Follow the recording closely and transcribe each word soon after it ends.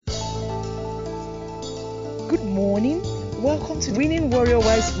Good morning. Welcome to Winning Warrior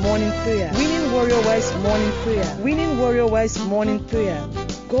Wives Morning Prayer. Winning Warrior Wives Morning Prayer. Winning Warrior Wives Morning Prayer.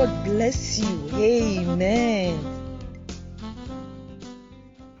 God bless you. Amen.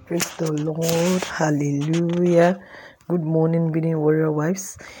 Praise the Lord. Hallelujah. Good morning, Winning Warrior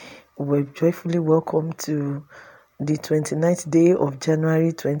Wives. We're joyfully welcome to the 29th day of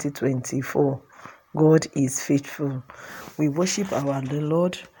January 2024. God is faithful. We worship our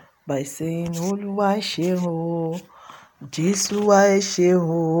Lord by saying, Olúwa ẹ ṣé o, Jésù wa ẹ ṣé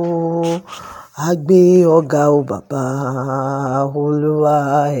o, a gbé ọ̀gá o bàbá, Olúwa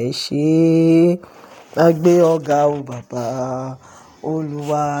ẹ ṣé, a gbé ọ̀gá o bàbá,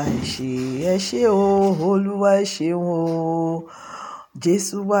 Olúwa ẹ ṣé o, Olúwa ẹ ṣé o,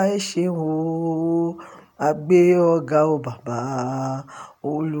 Jésù wa ẹ ṣé o, a gbé ọ̀gá o bàbá,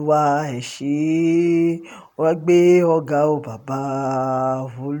 Olúwa ẹ ṣé, a gbé ọ̀gá o bàbá,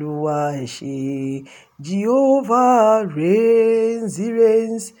 Olúwa ẹ ṣé. Jehovah reigns, he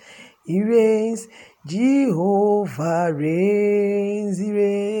reigns, he reigns. Jehovah reigns, he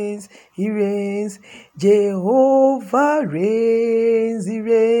reigns, he reigns. Jehovah reigns, he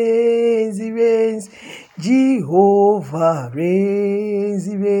reigns, he reigns. Jehovah reigns,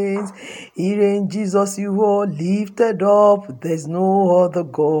 he reigns, he reigns. Jesus, you are lifted up. There's no other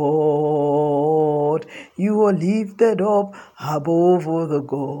God. You are lifted up above all the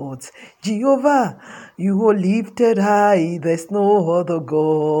gods. Jehovah, you are lifted high. There's no other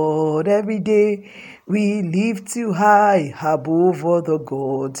God. Every day we lift you high above all the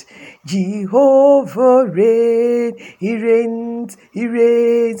gods. Jehovah reigns, he reigns, he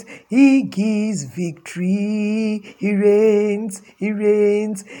reigns, he gives victory, he reigns, he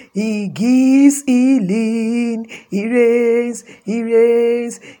reigns, he gives healing, he reigns, he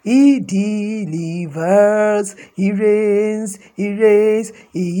reigns, he delivers, he reigns, he reigns,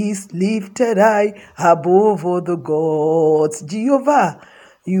 he is lifted high above all the gods. Jehovah,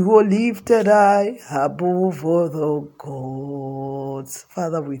 you are lifted high above all the gods.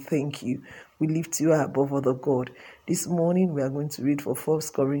 Father, we thank you. We lift you high above all the God. This morning we are going to read for 1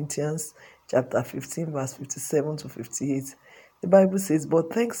 Corinthians chapter 15, verse 57 to 58. The Bible says,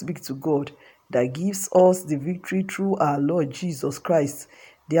 But thanks be to God that gives us the victory through our Lord Jesus Christ.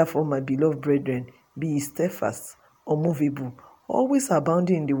 Therefore, my beloved brethren, be steadfast, unmovable, always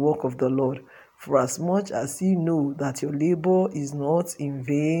abounding in the work of the Lord. For as much as ye know that your labor is not in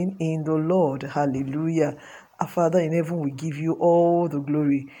vain in the Lord. Hallelujah. Our Father in heaven, we give you all the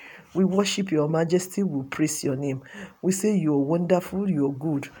glory. We worship your majesty. We praise your name. We say you are wonderful, you are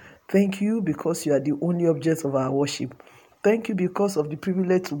good. Thank you because you are the only object of our worship. Thank you because of the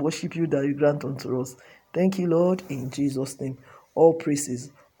privilege to worship you that you grant unto us. Thank you, Lord, in Jesus' name. All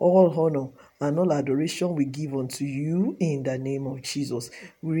praises, all honor, and all adoration we give unto you in the name of Jesus.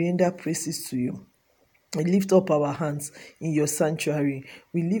 We render praises to you. We lift up our hands in your sanctuary.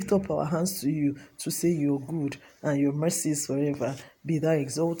 We lift up our hands to you to say you are good and your mercies forever. Be thou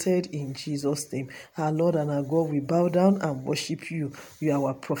exalted in Jesus' name. Our Lord and our God, we bow down and worship you. You are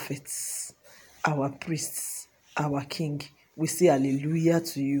our prophets, our priests, our King. We say hallelujah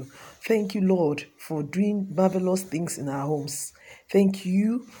to you. Thank you, Lord, for doing marvelous things in our homes. Thank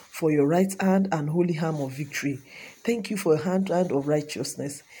you for your right hand and holy arm of victory. Thank you for your hand of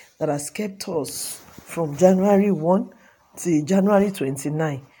righteousness that has kept us from January 1 to January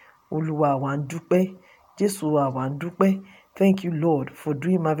 29. Olúwa àwa ń dúpẹ́, Jésù àwa ń dúpẹ́. Thank you, Lord, for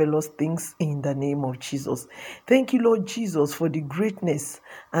doing marvelous things in the name of Jesus. Thank you, Lord Jesus, for the greatness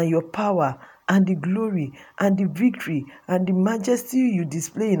and your power and the glory and the victory and the majesty you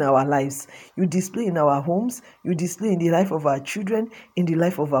display in our lives. You display in our homes. You display in the life of our children, in the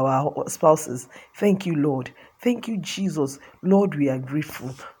life of our spouses. Thank you, Lord. Thank you, Jesus. Lord, we are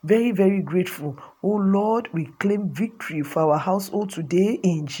grateful. Very, very grateful. Oh, Lord, we claim victory for our household today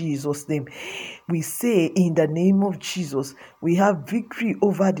in Jesus' name. We say in the name of Jesus, we have victory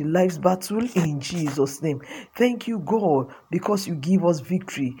over the life's battle in Jesus' name. Thank you, God, because you give us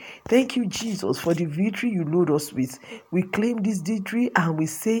victory. Thank you, Jesus, for the victory you load us with. We claim this victory and we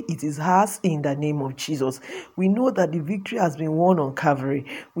say it is ours in the name of Jesus. We know that the victory has been won on Calvary.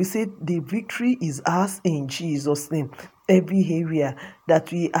 We say the victory is ours in Jesus' name. Every area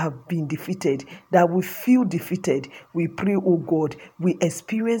that we have been defeated, that we feel defeated, we pray, oh God, we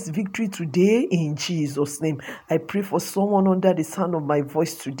experience victory today in Jesus' name. I pray for someone under the sound of my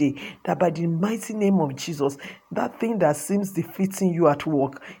voice today, that by the mighty name of Jesus, that thing that seems defeating you at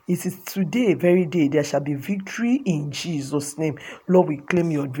work, it is today, very day, there shall be victory in Jesus' name. Lord, we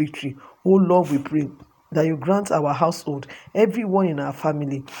claim your victory. Oh Lord, we pray that you grant our household, everyone in our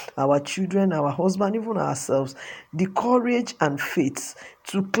family, our children, our husband, even ourselves, the courage and faith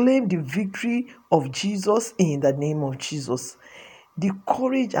to claim the victory of Jesus in the name of Jesus. The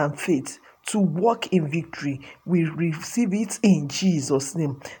courage and faith to walk in victory, we receive it in Jesus'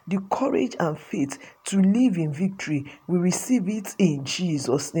 name. The courage and faith to live in victory, we receive it in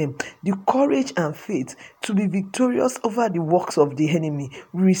Jesus' name. The courage and faith to be victorious over the works of the enemy,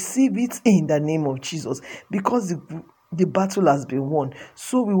 we receive it in the name of Jesus, because the battle has been won.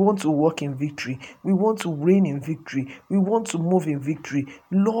 So we want to walk in victory. We want to reign in victory. We want to move in victory.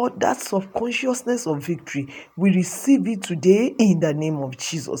 Lord, that subconsciousness of victory, we receive it today in the name of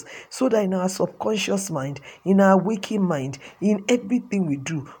Jesus. So that in our subconscious mind, in our waking mind, in everything we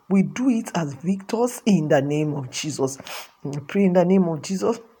do it as victors in the name of Jesus. We pray in the name of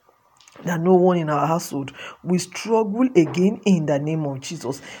Jesus that no one in our household will struggle again in the name of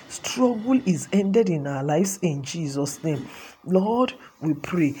Jesus. Struggle is ended in our lives in Jesus' name. Lord, we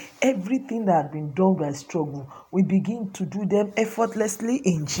pray everything that has been done by struggle, we begin to do them effortlessly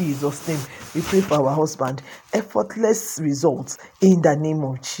in Jesus' name. We pray for our husband, effortless results in the name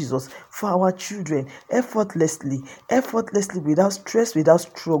of Jesus. For our children, effortlessly, without stress, without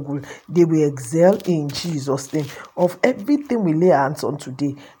struggle, they will excel in Jesus' name. Of everything we lay hands on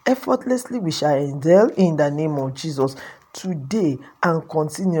today, effortlessly we shall excel in the name of Jesus. Today and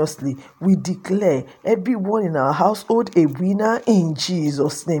continuously, we declare everyone in our household a winner in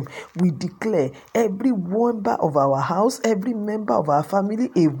Jesus' name. We declare every member of our house, every member of our family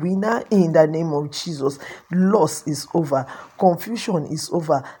a winner in the name of Jesus. Loss is over. Confusion is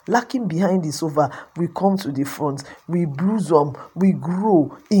over. Lacking behind is over. We come to the front. We blossom. We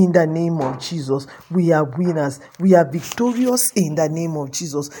grow in the name of Jesus. We are winners. We are victorious in the name of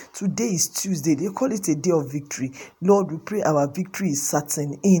Jesus. Today is Tuesday. They call it a day of victory. Lord, we pray our victory is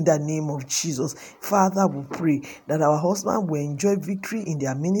certain in the name of Jesus. Father, we pray that our husband will enjoy victory in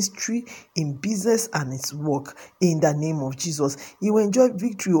their ministry, in business and its work in the name of Jesus. He will enjoy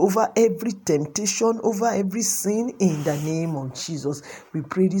victory over every temptation, over every sin in the name of Jesus. We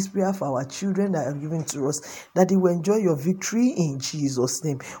pray this prayer for our children that are given to us, that they will enjoy your victory in Jesus'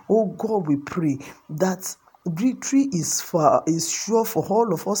 name. Oh God, we pray that victory is sure for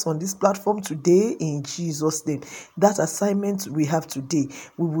all of us on this platform today in Jesus' name. That assignment we have today,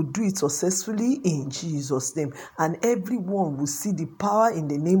 we will do it successfully in Jesus' name, and everyone will see the power in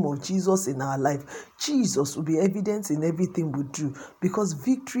the name of Jesus in our life. Jesus will be evident in everything we do, because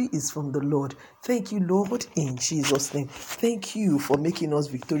victory is from the Lord. Thank you, Lord, in Jesus' name. Thank you for making us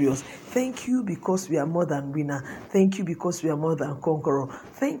victorious. Thank you because we are more than winner. Thank you because we are more than conqueror.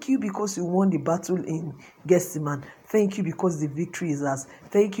 Thank you because you won the battle in Gethsemane. Thank you because the victory is ours.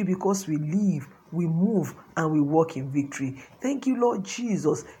 Thank you because we live, we move, and we walk in victory. Thank you, Lord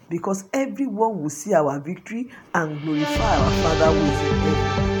Jesus, because everyone will see our victory and glorify our Father who is in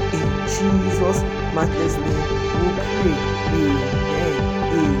heaven. In Jesus' matchless name, we pray. Amen.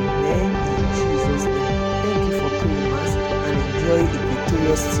 Amen. In Jesus' name. Thank you for praying us, and enjoy a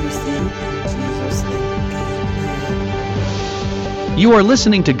victorious Tuesday. In Jesus' name. Amen. You are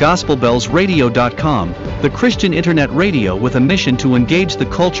listening to GospelBellsRadio.com, the Christian internet radio with a mission to engage the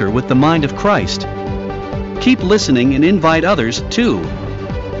culture with the mind of Christ. Keep listening and invite others, too.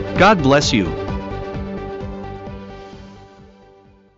 God bless you.